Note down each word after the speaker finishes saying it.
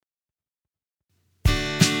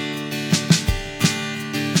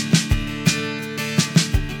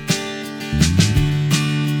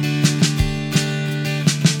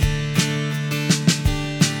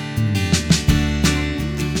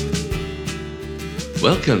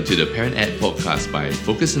Welcome to the Parent Ed podcast by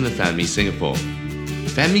Focus on the Family Singapore.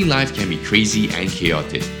 Family life can be crazy and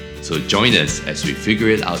chaotic, so join us as we figure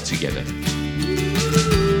it out together.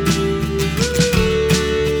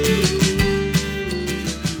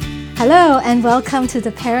 Hello and welcome to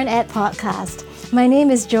the Parent Ed podcast. My name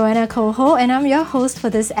is Joanna Koho and I'm your host for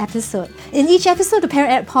this episode. In each episode of the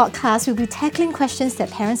Parent Ed podcast, we'll be tackling questions that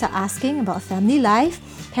parents are asking about family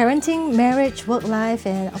life, parenting, marriage, work life,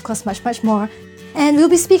 and of course much more. And we'll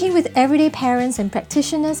be speaking with everyday parents and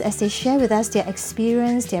practitioners as they share with us their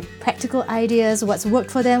experience, their practical ideas, what's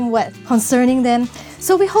worked for them, what's concerning them.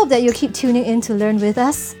 So we hope that you'll keep tuning in to learn with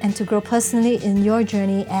us and to grow personally in your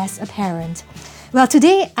journey as a parent. Well,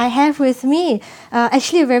 today I have with me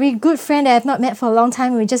actually a very good friend that I've not met for a long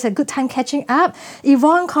time. We just had a good time catching up,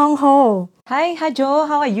 Yvonne Kong Ho. Hi Jo,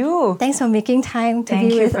 how are you? Thanks for making time to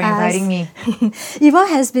be with us. Thank you for inviting me. Yvonne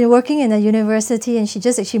has been working in a university and she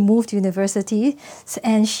just actually moved to university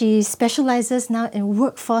and she specializes now in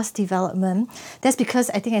workforce development. That's because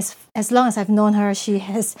I think as long as I've known her,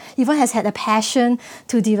 Yvonne has had a passion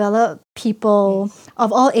to develop people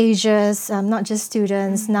of all ages, not just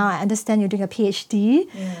students. Now I understand you're doing a PhD.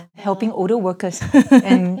 Helping older workers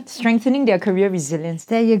and strengthening their career resilience.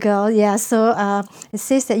 There you go. Yeah, so it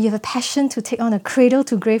says that you have a passion to take on a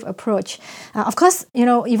cradle-to-grave approach. Of course,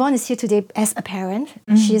 Yvonne is here today as a parent.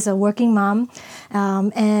 She's a working mom.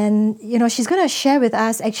 And, she's going to share with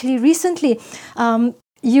us, actually, recently,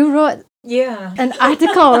 you wrote an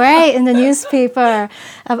article, right, in the newspaper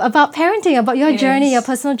about parenting, about your journey, your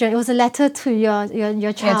personal journey. It was a letter to your child.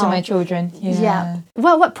 Yeah, to my children. Yeah.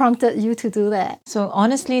 What prompted you to do that? So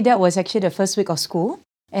honestly, that was actually the first week of school.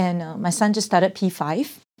 And my son just started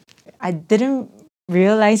P5. I didn't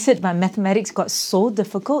realize it, but mathematics got so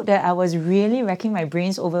difficult that I was really racking my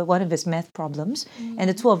brains over one of his math problems. And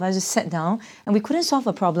the two of us just sat down and we couldn't solve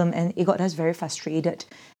a problem and it got us very frustrated.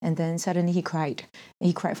 And then suddenly he cried.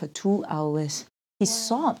 He cried for 2 hours. He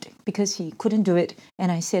sobbed because he couldn't do it. And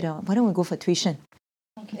I said, why don't we go for tuition?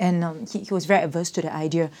 Okay. And he was very averse to the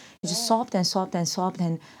idea. He just sobbed and sobbed and sobbed,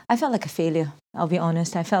 and I felt like a failure. I'll be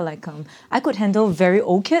honest. I felt like I could handle very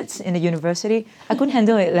old kids in the university. I couldn't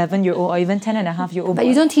handle an 11-year-old or even 10-and-a-half-year-old boy. But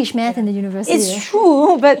you don't teach math in the university. It's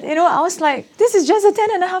true, but I was like, this is just a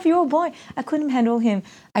 10-and-a-half-year-old boy. I couldn't handle him.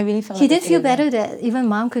 I really felt he like did feel better that even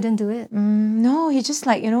mom couldn't do it. No, he just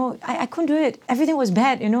like, I couldn't do it. Everything was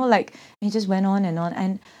bad, he just went on.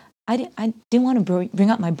 And I didn't want to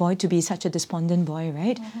bring up my boy to be such a despondent boy,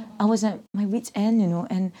 right? I was at my wit's end,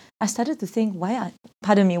 and I started to think, why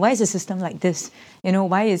is the system like this?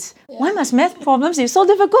 Why must math problems be so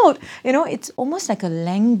difficult? It's almost like a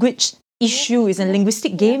language issue. It's a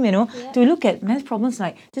linguistic game, to look at math problems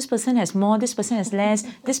like this person has more, this person has less,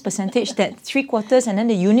 this percentage, that 3/4, and then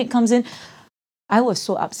the unit comes in. I was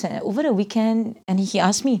so upset. Over the weekend, and he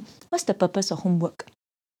asked me, what's the purpose of homework?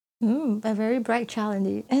 A very bright child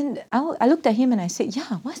indeed. And I looked at him and I said,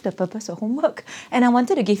 what's the purpose of homework? And I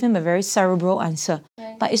wanted to give him a very cerebral answer,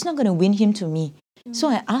 but it's not going to win him to me. So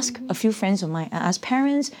I asked a few friends of mine. I asked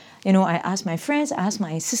parents, I asked my friends, I asked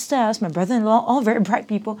my sister, I asked my brother-in-law, all very bright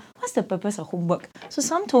people, what's the purpose of homework? So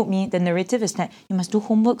some told me the narrative is that you must do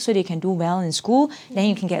homework so they can do well in school, then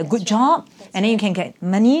you can get a good job, and then you can get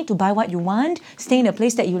money to buy what you want, stay in a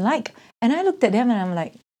place that you like. And I looked at them and I'm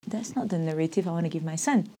like, that's not the narrative I want to give my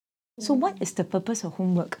son. So what is the purpose of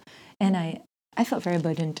homework? And I felt very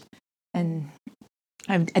burdened. And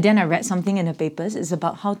then I read something in the papers. It's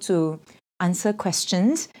about how to answer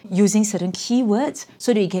questions using certain keywords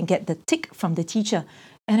so that you can get the tick from the teacher.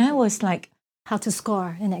 And I was like, how to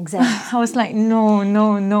score in exams. I was like, no.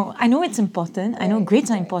 I know it's important. I know grades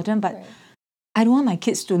are important, but I don't want my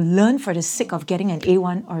kids to learn for the sake of getting an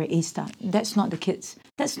A1 or an A star. That's not the kids.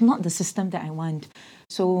 That's not the system that I want.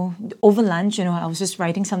 So over lunch, I was just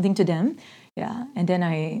writing something to them. Yeah. And then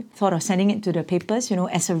I thought of sending it to the papers,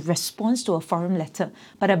 as a response to a forum letter.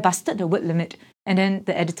 But I busted the word limit. And then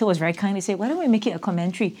the editor was very kind. He said, why don't we make it a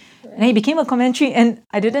commentary? And it became a commentary. And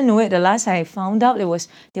I didn't know it. The last I found out, there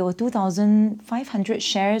were 2,500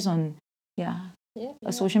 shares on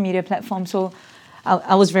a social media platform. So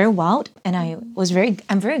I was very wild, and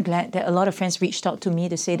I'm very glad that a lot of friends reached out to me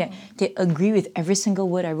to say that they agree with every single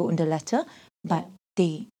word I wrote in the letter, but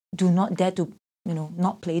they do not dare to,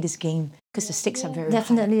 not play this game because the stakes are very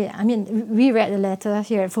definitely high. I mean, we read the letter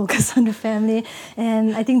here at Focus on the Family,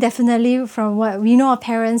 and I think definitely from what we know of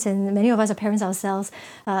parents, and many of us are parents ourselves,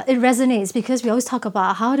 it resonates because we always talk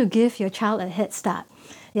about how to give your child a head start.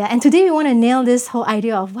 Yeah, and today we want to nail this whole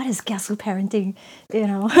idea of what is kiasu parenting, you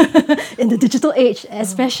know, in the digital age,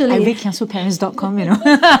 especially. I read kiasuparents.com, you know.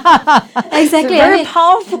 Exactly. It's a very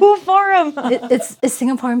powerful forum. It's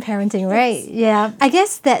Singaporean parenting, right? Yeah. I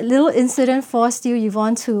guess that little incident forced you,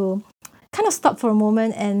 Yvonne, to kind of stop for a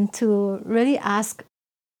moment and to really ask,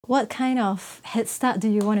 what kind of head start do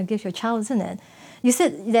you want to give your child, isn't it? You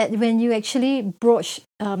said that when you actually broached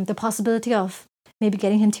the possibility of maybe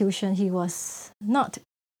getting him tuition, he was not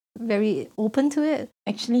very open to it.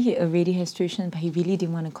 Actually, he already has tuition, but he really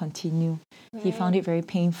didn't want to continue. Right. He found it very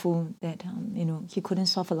painful that, he couldn't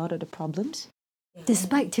solve a lot of the problems.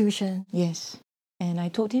 Despite tuition. Yes. And I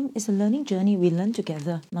told him, it's a learning journey. We learn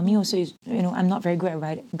together. Mommy also is, I'm not very good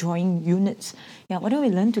at drawing units. Yeah, why don't we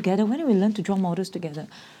learn together? Why don't we learn to draw models together?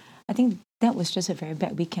 I think that was just a very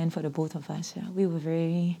bad weekend for the both of us. Yeah. We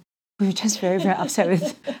were just very, very upset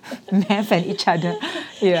with math and each other.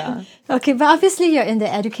 Yeah. Okay, but obviously you're in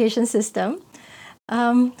the education system.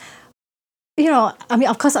 Of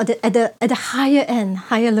course, at the higher end,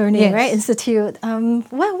 higher learning, yes, right, institute.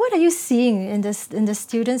 What are you seeing in the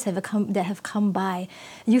students that have come by?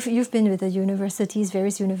 You've been with the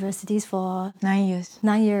various universities for 9 years.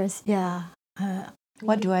 9 years, yeah.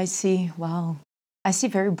 What do I see? Wow, I see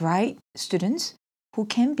very bright students who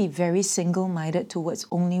can be very single-minded towards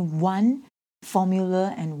only one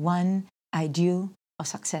formula and one ideal of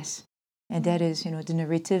success. And that is, the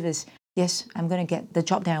narrative is, yes, I'm going to get the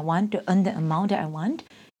job that I want, to earn the amount that I want,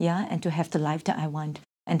 yeah, and to have the life that I want.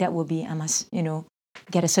 And that will be, I must,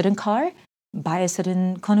 get a certain car, buy a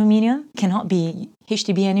certain condominium, cannot be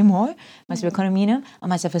HDB anymore, must be a condominium. I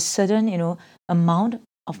must have a certain, amount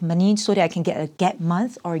of money so that I can get a gap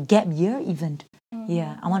month or a gap year even.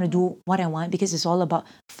 Yeah, I want to do what I want because it's all about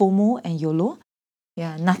FOMO and YOLO.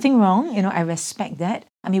 Yeah, nothing wrong. I respect that.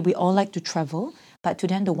 I mean, we all like to travel, but to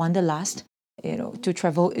them, the wanderlust, to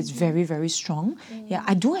travel is very, very strong. Yeah,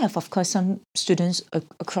 I do have, of course, some students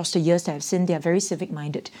across the years that I've seen, they are very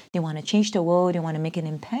civic-minded. They want to change the world, they want to make an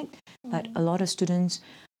impact. But a lot of students,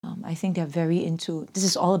 I think they're very into, this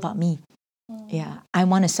is all about me. Yeah, I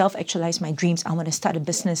want to self-actualize my dreams. I want to start a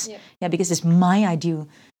business. Yeah, because it's my ideal.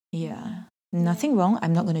 Yeah. Nothing wrong.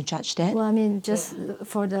 I'm not going to judge that. Well, I mean, just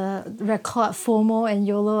for the record, FOMO and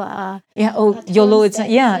YOLO are... YOLO, it's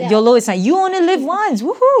YOLO is like, you only live once,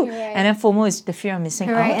 woohoo! Right. And then FOMO is the fear of missing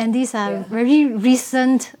out. Right, and these are very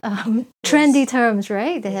recent, trendy terms,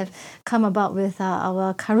 right? They have come about with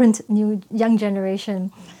our current young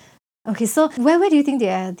generation. Okay, so where do you think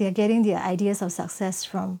they're getting their ideas of success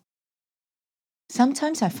from?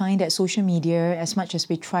 Sometimes I find that social media, as much as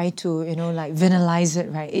we try to, villainize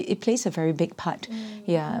it, right, it plays a very big part.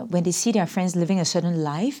 Yeah, when they see their friends living a certain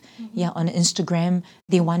life, on Instagram,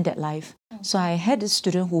 they want that life. So I had a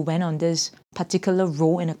student who went on this particular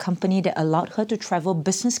role in a company that allowed her to travel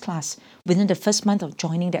business class within the first month of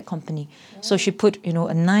joining that company. So she put,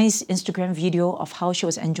 a nice Instagram video of how she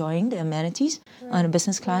was enjoying the amenities on a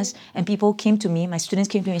business class. And people came to me, my students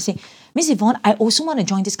came to me and saying, Miss Yvonne, I also want to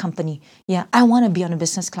join this company. Yeah, I want to be on a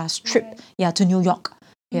business class trip, to New York.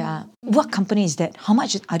 Yeah, what company is that? How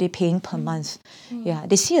much are they paying per month? Yeah,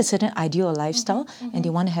 they see a certain ideal lifestyle and they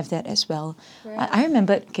want to have that as well. I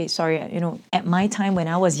remember, at my time when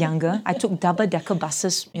I was younger, I took double-decker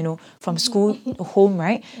buses, from school to home,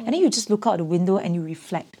 right? And then you just look out the window and you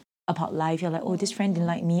reflect about life. You're like, oh, this friend didn't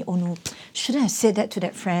like me. Oh no, shouldn't have said that to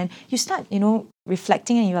that friend. You start,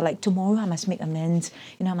 reflecting and you're like, tomorrow I must make amends.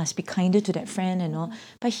 I must be kinder to that friend and all.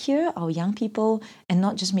 But here, our young people, and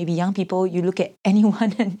not just maybe young people, you look at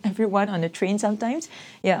anyone and everyone on the train sometimes.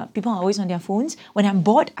 Yeah, people are always on their phones. When I'm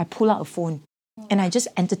bored, I pull out a phone. And I just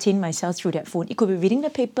entertain myself through that phone. It could be reading the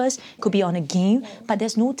papers, it could be on a game, but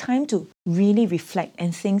there's no time to really reflect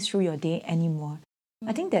and think through your day anymore.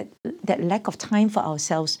 I think that lack of time for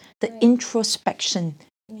ourselves, the introspection,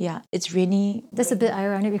 it's really... That's a bit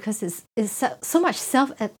ironic because it's so much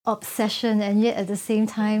self-obsession and yet at the same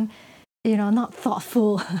time, not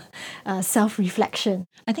thoughtful self-reflection.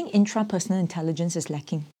 I think intrapersonal intelligence is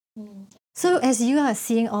lacking. So as you are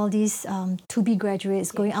seeing all these to-be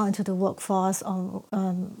graduates going out into the workforce on,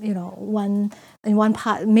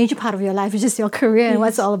 major part of your life, which is your career and what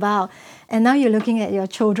it's all about, and now you're looking at your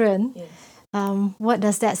children, what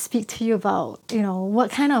does that speak to you about,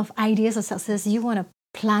 what kind of ideas of success you want to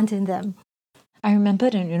plant in them? I remember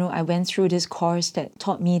that, I went through this course that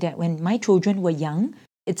taught me that when my children were young,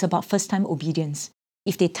 it's about first-time obedience.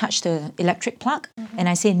 If they touch the electric plug and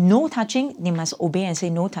I say no touching, they must obey and say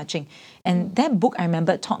no touching. And that book, I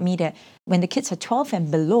remember, taught me that when the kids are 12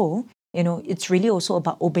 and below, it's really also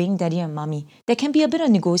about obeying daddy and mommy. There can be a bit of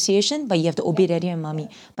negotiation, but you have to obey daddy and mommy.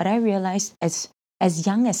 But I realized as as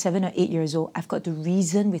young as 7 or 8 years old, I've got to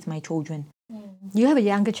reason with my children. You have a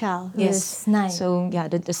younger child who is 9. So yeah,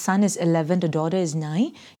 the son is 11, the daughter is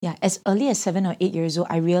 9. Yeah, as early as 7 or 8 years old,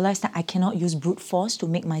 I realized that I cannot use brute force to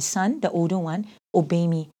make my son, the older one, obey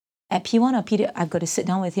me. At P1 or P2, I've got to sit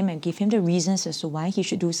down with him and give him the reasons as to why he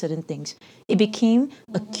should do certain things. It became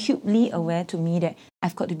acutely aware to me that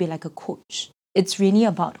I've got to be like a coach. It's really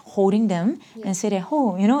about holding them and say that,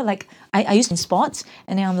 oh, you know, like I used in sports,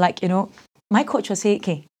 and then I'm like, you know, my coach will say,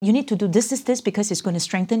 okay, you need to do this because it's going to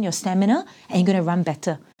strengthen your stamina and you're going to run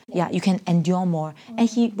better. Yeah, you can endure more. And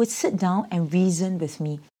he would sit down and reason with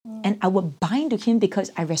me. And I would bind to him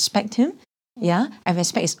because I respect him. Yeah, I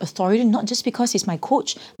respect his authority, not just because he's my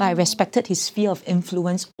coach, but I respected his sphere of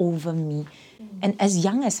influence over me. And as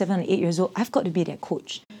young as 7 or 8 years old, I've got to be that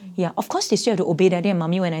coach. Yeah, of course they still have to obey daddy and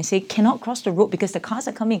mommy when I say cannot cross the road because the cars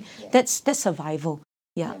are coming. That's survival.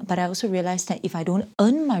 Yeah, but I also realized that if I don't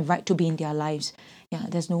earn my right to be in their lives, yeah,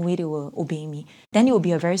 there's no way they will obey me. Then it will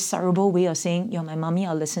be a very cerebral way of saying, you're my mommy,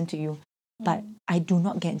 I'll listen to you. But I do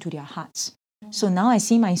not get into their hearts. So now I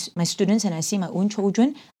see my students and I see my own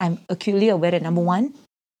children. I'm acutely aware that, number one,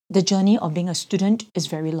 the journey of being a student is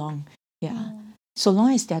very long. Yeah. So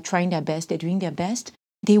long as they're trying their best, they're doing their best,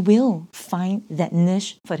 they will find that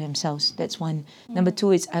niche for themselves. That's one. Number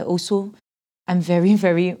two is I'm very,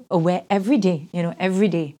 very aware every day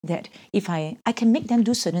that if I can make them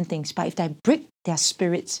do certain things, but if I break their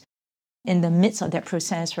spirits in the midst of that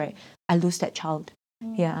process, right, I lose that child.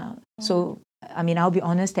 Yeah. So, I mean, I'll be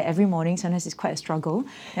honest that every morning sometimes it's quite a struggle.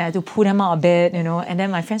 I have to pull them out of bed, and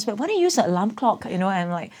then my friends say, why don't you use an alarm clock? And I'm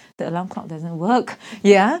like, the alarm clock doesn't work.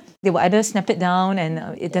 Yeah. They will either snap it down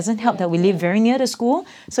and it doesn't help that we live very near the school.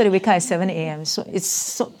 So they wake up at 7 a.m. So it's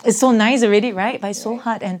so nice already, right? But it's so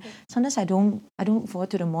hard. And sometimes I don't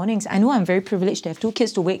forward to the mornings. I know I'm very privileged to have 2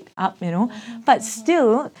 kids to wake up, but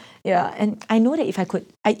still, yeah. And I know that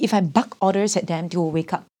if I buck orders at them, they will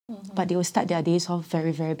wake up. But they will start their days off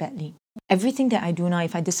very, very badly. Everything that I do now,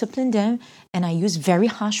 if I discipline them and I use very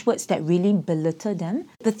harsh words that really belittle them,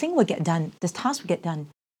 the thing will get done, the task will get done,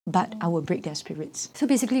 but I will break their spirits. So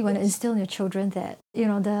basically you want to instill in your children that,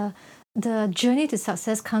 the journey to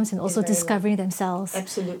success comes in also discovering themselves.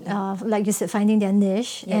 Absolutely. Like you said, finding their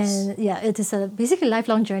niche. Yes. And yeah, it is a basically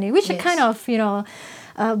lifelong journey, which kind of,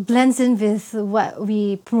 blends in with what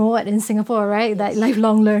we promote in Singapore, right? That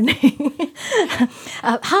lifelong learning.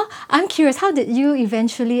 I'm curious, how did you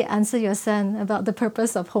eventually answer your son about the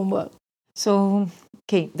purpose of homework? So,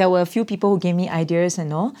 okay, there were a few people who gave me ideas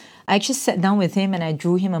and all. I actually sat down with him and I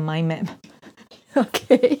drew him a mind map.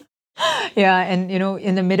 Okay. Yeah, and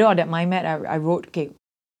in the middle of that mind map, I wrote, okay,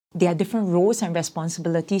 there are different roles and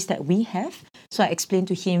responsibilities that we have. So I explained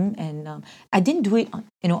to him, and I didn't do it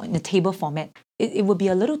in a table format. It would be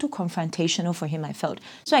a little too confrontational for him, I felt.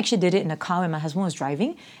 So I actually did it in the car when my husband was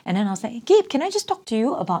driving. And then I was like, Gabe, can I just talk to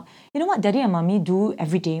you about, what daddy and mommy do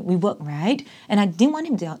every day? We work, right? And I didn't want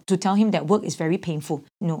him to tell him that work is very painful.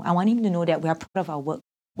 No, I want him to know that we are proud of our work.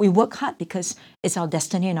 We work hard because it's our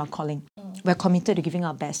destiny and our calling. We're committed to giving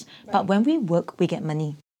our best. Right. But when we work, we get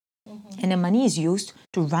money. And the money is used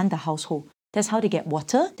to run the household. That's how they get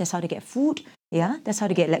water. That's how they get food. Yeah, that's how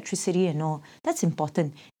they get electricity and all. That's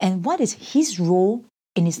important. And what is his role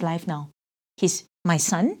in his life now? He's my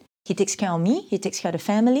son. He takes care of me. He takes care of the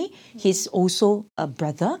family. He's also a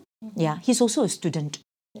brother. Yeah, he's also a student.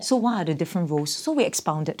 So what are the different roles? So we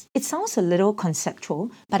expounded. It sounds a little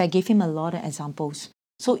conceptual, but I gave him a lot of examples.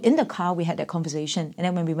 So in the car, we had that conversation. And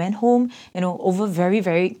then when we went home, over very,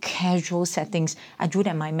 very casual settings, I drew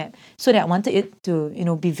that mind map so that I wanted it to,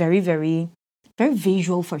 be very, very, very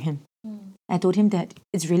visual for him. I told him that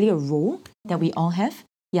it's really a role that we all have.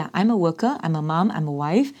 Yeah, I'm a worker, I'm a mom, I'm a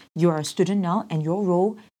wife. You're a student now, and your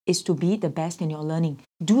role is to be the best in your learning.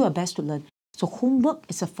 Do your best to learn. So homework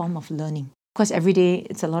is a form of learning. Of course, every day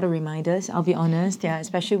it's a lot of reminders, I'll be honest, yeah,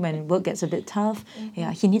 especially when work gets a bit tough.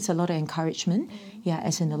 Yeah, he needs a lot of encouragement, yeah,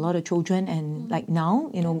 as in a lot of children. And like now,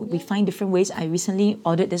 we find different ways. I recently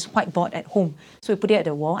ordered this whiteboard at home. So we put it at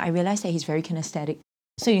the wall. I realized that he's very kinesthetic.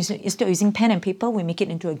 So instead of using pen and paper, we make it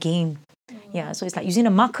into a game. Yeah, so it's like using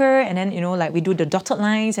a marker and then, like we do the dotted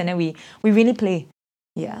lines and then we really play.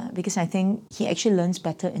 Yeah, because I think he actually learns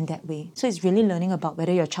better in that way. So it's really learning about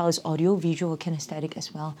whether your child is audio, visual, or kinesthetic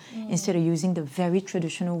as well, instead of using the very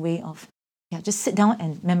traditional way of, just sit down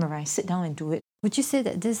and memorize, sit down and do it. Would you say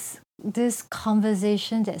that this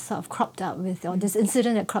conversation that sort of cropped up with, or this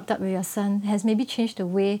incident that cropped up with your son has maybe changed the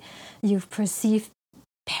way you've perceived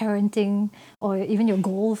parenting or even your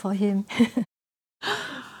goal for him?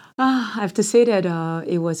 I have to say that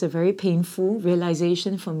it was a very painful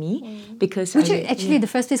realization for me because Would you actually, in the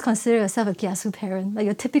first place, consider yourself a kiasu parent, like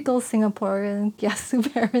a typical Singaporean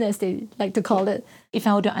kiasu parent, as they like to call it? If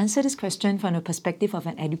I were to answer this question from the perspective of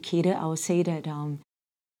an educator, I would say that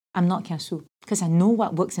I'm not kiasu because I know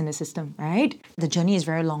what works in the system, right? The journey is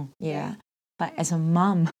very long, yeah. But as a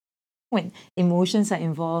mom, when emotions are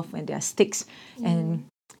involved, when there are stakes, and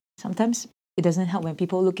sometimes it doesn't help when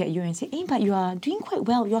people look at you and say, hey, but you are doing quite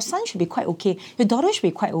well. Your son should be quite okay. Your daughter should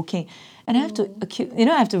be quite okay. And I have to,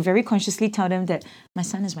 I have to very consciously tell them that my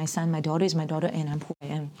son is my son, my daughter is my daughter, and I'm who I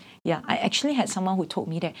am. Yeah, I actually had someone who told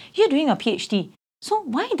me that you're doing a PhD. So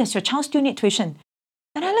why does your child still need tuition?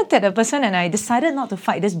 And I looked at the person and I decided not to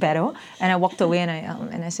fight this battle. And I walked away and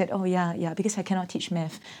I said, oh yeah, because I cannot teach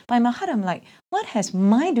math. But in my heart, I'm like, what has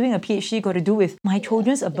my doing a PhD got to do with my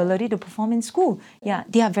children's ability to perform in school? Yeah,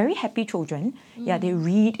 they are very happy children. Yeah, they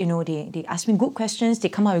read, they ask me good questions. They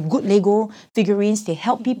come out with good Lego figurines. They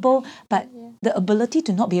help people. But the ability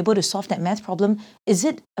to not be able to solve that math problem, is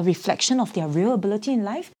it a reflection of their real ability in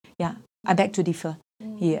life? Yeah, I beg to differ.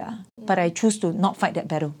 Yeah, but I choose to not fight that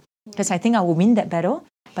battle. Because I think I will win that battle,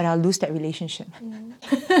 but I'll lose that relationship.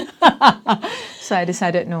 So I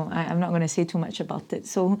decided, no, I'm not going to say too much about it.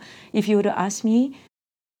 So if you were to ask me,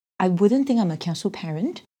 I wouldn't think I'm a kiasu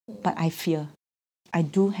parent, but I fear. I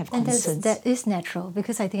do have concerns. And that is natural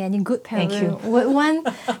because I think any good parent Thank you. would want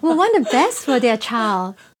the best for their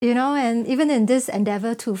child, and even in this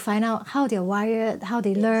endeavor to find out how they're wired, how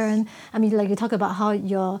they learn. I mean, like you talk about how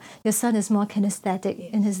your son is more kinesthetic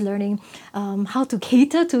in his learning, how to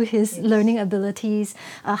cater to his learning abilities,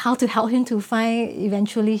 how to help him to find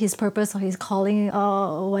eventually his purpose or his calling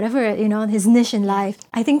or whatever, his niche in life.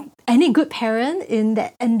 I think any good parent in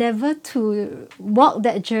that endeavor to walk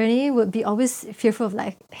that journey would be always fearful of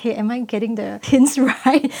like, hey, am I getting the hints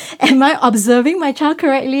right? Am I observing my child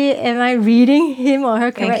correctly? Am I reading him or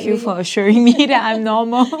her correctly? Thank you for assuring me that I'm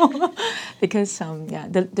normal. Because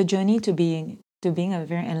the journey to being a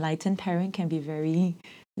very enlightened parent can be very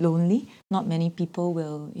lonely. Not many people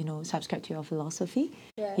will, subscribe to your philosophy.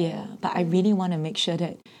 Yeah. But I really want to make sure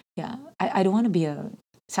that, I don't want to be a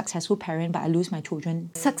successful parent, but I lose my children.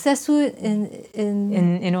 Successful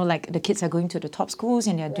in like the kids are going to the top schools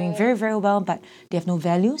and they're doing very, very well, but they have no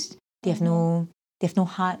values. They have no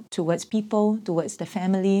heart towards people, towards the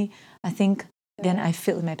family. I think then I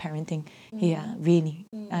failed my parenting. Yeah, really.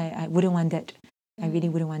 I wouldn't want that. I really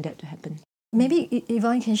wouldn't want that to happen. Maybe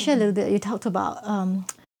Yvonne can share a little bit. You talked about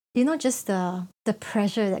just the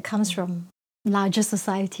pressure that comes from larger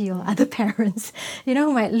society or other parents,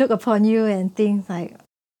 who might look upon you and think like,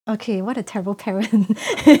 okay, what a terrible parent.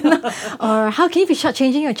 Or how can you be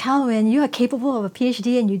shortchanging your child when you are capable of a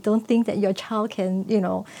PhD and you don't think that your child can,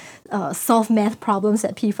 solve math problems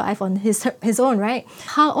at P5 on his own, right?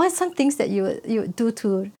 What are some things that you would do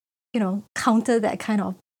to, counter that kind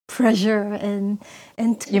of pressure and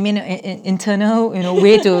you mean an internal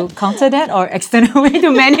way to counter that, or external way to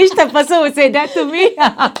manage the person who said that to me?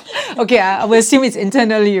 Okay, I will assume it's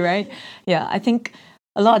internally, right? Yeah, I think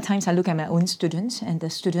a lot of times I look at my own students and the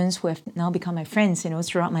students who have now become my friends,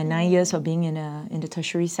 throughout my 9 years of being in the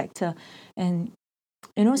tertiary sector. And,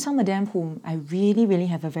 some of them whom I really, really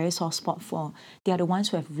have a very soft spot for, they are the ones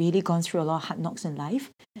who have really gone through a lot of hard knocks in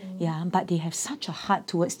life. Yeah, but they have such a heart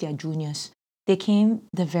towards their juniors. They came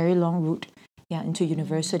the very long route into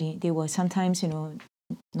university. They were sometimes,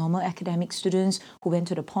 normal academic students who went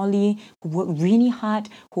to the poly, who worked really hard,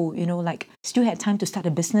 who, still had time to start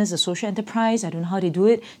a business, a social enterprise. I don't know how they do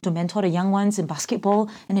it, to mentor the young ones in basketball,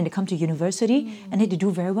 and then they come to university, and then they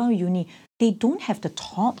do very well in uni. They don't have the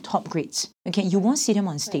top grades. Okay, you won't see them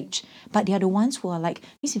on stage, but they are the ones who are like,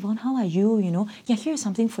 Miss Yvonne, how are you? Here's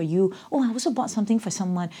something for you. Oh, I also bought something for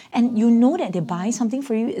someone. And you know that they buy something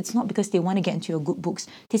for you. It's not because they want to get into your good books.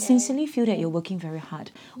 They sincerely feel that you're working very hard.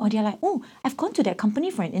 Or they're like, oh, I've gone to that company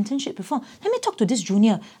for an internship before. Let me talk to this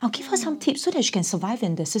junior. I'll give her some tips so that she can survive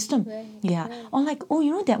in the system. Yeah. Or like,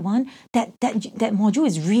 oh, that one, that module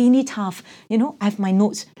is really tough. I have my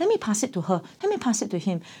notes. Let me pass it to her. Let me pass it to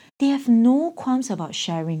him. They have no qualms about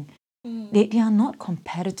sharing. They are not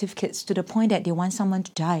competitive kids to the point that they want someone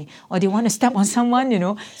to die or they want to step on someone,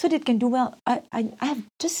 so they can do well. I have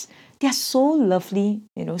they are so lovely,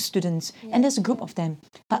 students, and there's a group of them.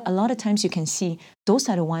 But a lot of times you can see those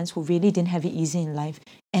are the ones who really didn't have it easy in life.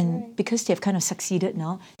 And because they've kind of succeeded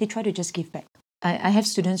now, they try to just give back. I have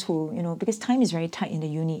students who, because time is very tight in the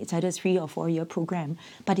uni, it's either a 3 or 4 year program,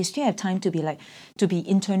 but they still have time to be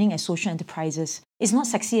interning at social enterprises. It's not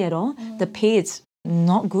sexy at all. The pay is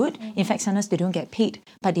not good. In fact, sometimes they don't get paid,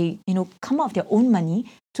 but they, come out of their own money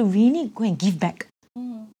to really go and give back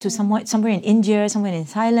to somewhere in India, somewhere in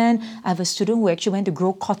Thailand. I have a student who actually went to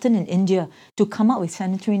grow cotton in India to come up with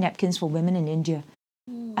sanitary napkins for women in India.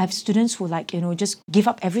 I have students who just give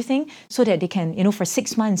up everything so that they can, for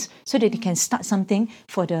 6 months, so that they can start something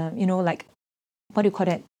for the, what do you call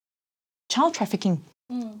that? Child trafficking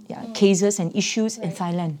cases and issues in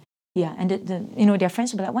Thailand. Yeah, and their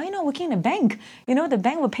friends will be like, why not working in a bank? The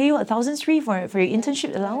bank will pay you 1,300 for your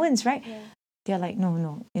internship allowance, right? Yeah. They're like,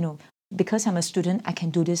 no, because I'm a student, I can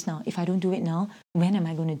do this now. If I don't do it now, when am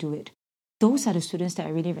I going to do it? Those are the students that I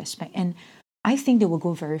really respect. And I think they will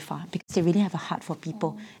go very far because they really have a heart for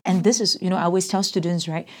people. And this is, I always tell students,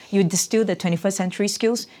 right? You distill the 21st century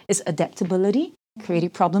skills is adaptability,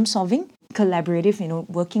 creative problem solving, collaborative,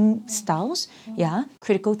 working styles,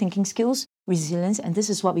 critical thinking skills, resilience, and this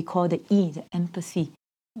is what we call the E, the empathy.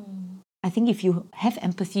 I think if you have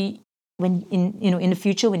empathy, when in the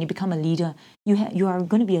future when you become a leader, you are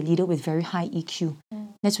going to be a leader with very high EQ.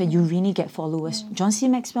 That's when you really get followers. John C.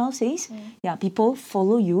 Maxwell says, people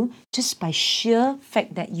follow you just by sheer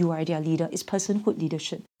fact that you are their leader. It's personhood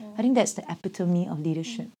leadership. I think that's the epitome of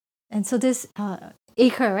leadership. And so this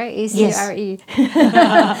ACRE, right? ACRE.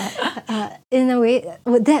 In a way,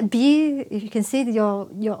 would that be, if you can say, your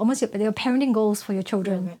parenting goals for your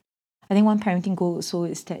children? I think one parenting goal also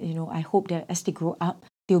is that, I hope that as they grow up,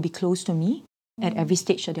 they'll be close to me at every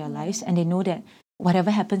stage of their lives, and they know that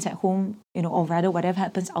whatever happens at home, or rather whatever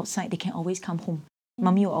happens outside, they can always come home.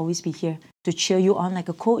 Mommy will always be here to cheer you on like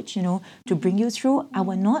a coach, to bring you through. I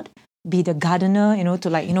will not be the gardener,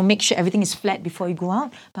 to make sure everything is flat before you go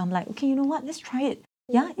out. But I'm like, okay, you know what? Let's try it.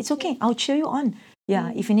 Yeah, it's okay. I'll cheer you on.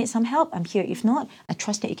 Yeah, if you need some help, I'm here. If not, I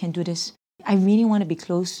trust that you can do this. I really want to be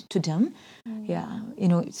close to them. Yeah,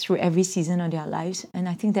 through every season of their lives. And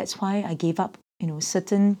I think that's why I gave up,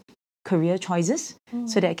 certain career choices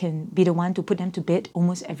so that I can be the one to put them to bed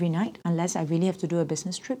almost every night unless I really have to do a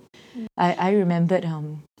business trip. I remembered,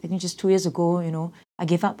 I think just 2 years ago, I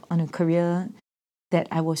gave up on a career that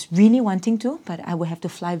I was really wanting to, but I would have to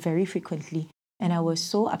fly very frequently. And I was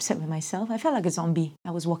so upset with myself. I felt like a zombie. I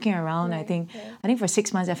was walking around, I think for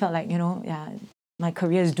 6 months I felt like, my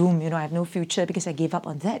career is doomed, I have no future because I gave up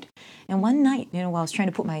on that. And one night, while I was trying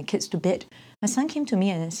to put my kids to bed, my son came to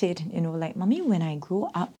me and said, Mommy, when I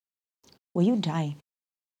grow up, will you die?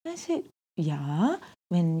 And I said, yeah,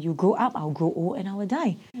 when you grow up, I'll grow old and I will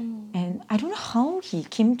die. And I don't know how he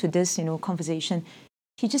came to this, conversation.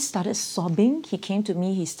 He just started sobbing. He came to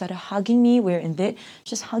me, he started hugging me. We were in bed,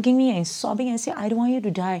 just hugging me and sobbing and said, I don't want you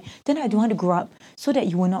to die. Then I don't want to grow up so that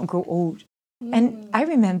you will not grow old. And I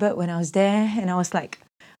remember when I was there and I was like,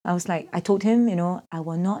 I told him, I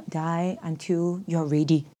will not die until you're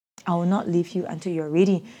ready. I will not leave you until you're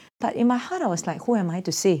ready. But in my heart, I was like, who am I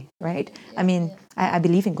to say, right? I mean, I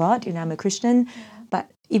believe in God, I'm a Christian,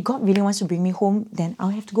 but if God really wants to bring me home, then I'll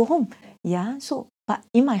have to go home. Yeah. So, but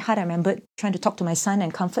in my heart, I remember trying to talk to my son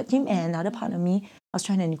and comfort him. And another part of me, I was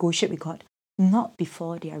trying to negotiate with God, not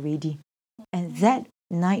before they are ready. And that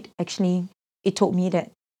night, actually, it told me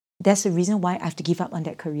that that's the reason why I have to give up on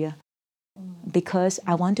that career. Because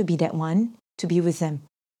I want to be that one to be with them.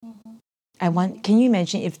 Can you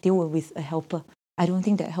imagine if they were with a helper? I don't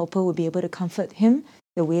think that helper would be able to comfort him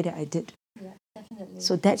the way that I did. Yeah, definitely.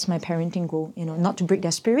 So that's my parenting goal, not to break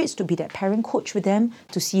their spirits, to be that parent coach with them,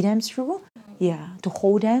 to see them through, to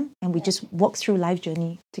hold them, and we just walk through life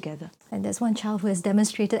journey together. And there's one child who has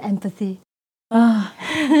demonstrated empathy. I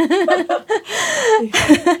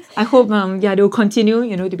hope, they'll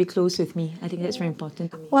continue, to be close with me. I think that's very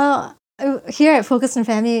important to me. Well, here at Focus on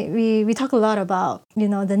Family, we talk a lot about,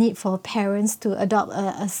 the need for parents to adopt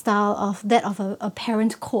a style of a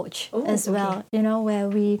parent coach well, where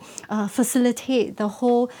we facilitate the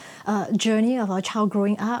whole journey of our child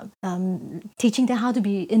growing up, teaching them how to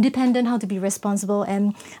be independent, how to be responsible.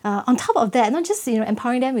 And on top of that, not just,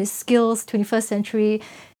 empowering them with skills, 21st century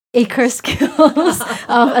ACRE skills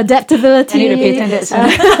of adaptability. I need to patent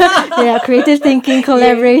that. Creative thinking,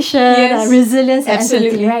 collaboration, resilience,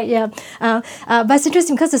 absolutely, empathy, right? Yeah. But it's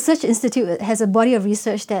interesting because the Search Institute has a body of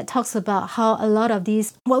research that talks about how a lot of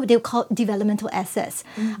these, what they call developmental assets,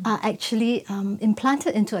 are actually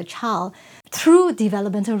implanted into a child through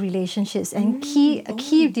developmental relationships. And a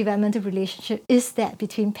key developmental relationship is that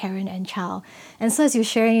between parent and child. And so as you're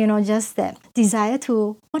sharing, just that desire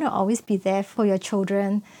to want to always be there for your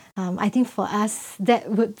children, I think for us,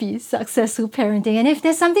 that would be successful parenting. And if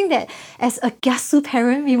there's something that, as a kiasu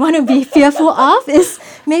parent, we want to be fearful of, is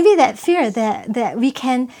maybe that fear that we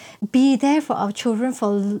can be there for our children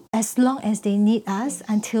for as long as they need us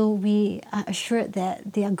until we are assured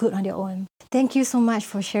that they are good on their own. Thank you so much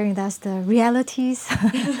for sharing with us the realities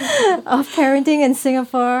of parenting in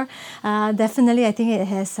Singapore. Definitely, I think it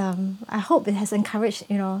has. I hope it has encouraged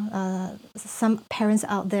some parents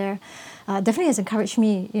out there. Definitely has encouraged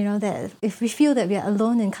me. That if we feel that we are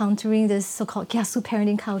alone encountering this so-called kiasu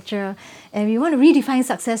parenting culture, and we want to redefine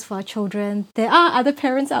success for our children, there are other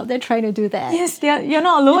parents out there trying to do that. Yes, you're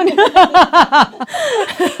not alone.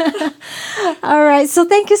 All right. So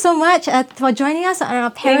thank you so much for joining us on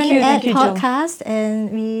our Parent Ed you, podcast,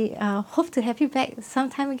 and we hope to have you back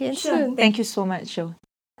sometime again soon. Thank you so much, Jo.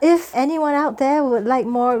 If anyone out there would like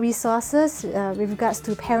more resources with regards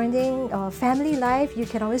to parenting or family life, you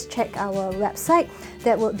can always check our website.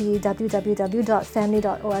 That would be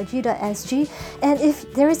www.family.org.sg. And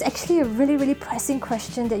if there is actually a really, really pressing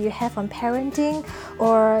question that you have on parenting,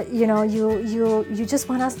 or you just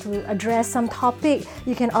want us to address some topic,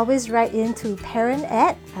 you can always write into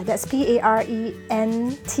ParentEd, that's PARENTED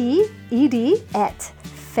at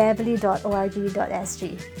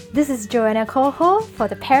family.org.sg. This is Joanna Koho for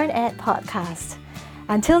the Parent Ed podcast.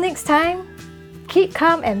 Until next time, keep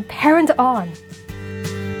calm and parent on.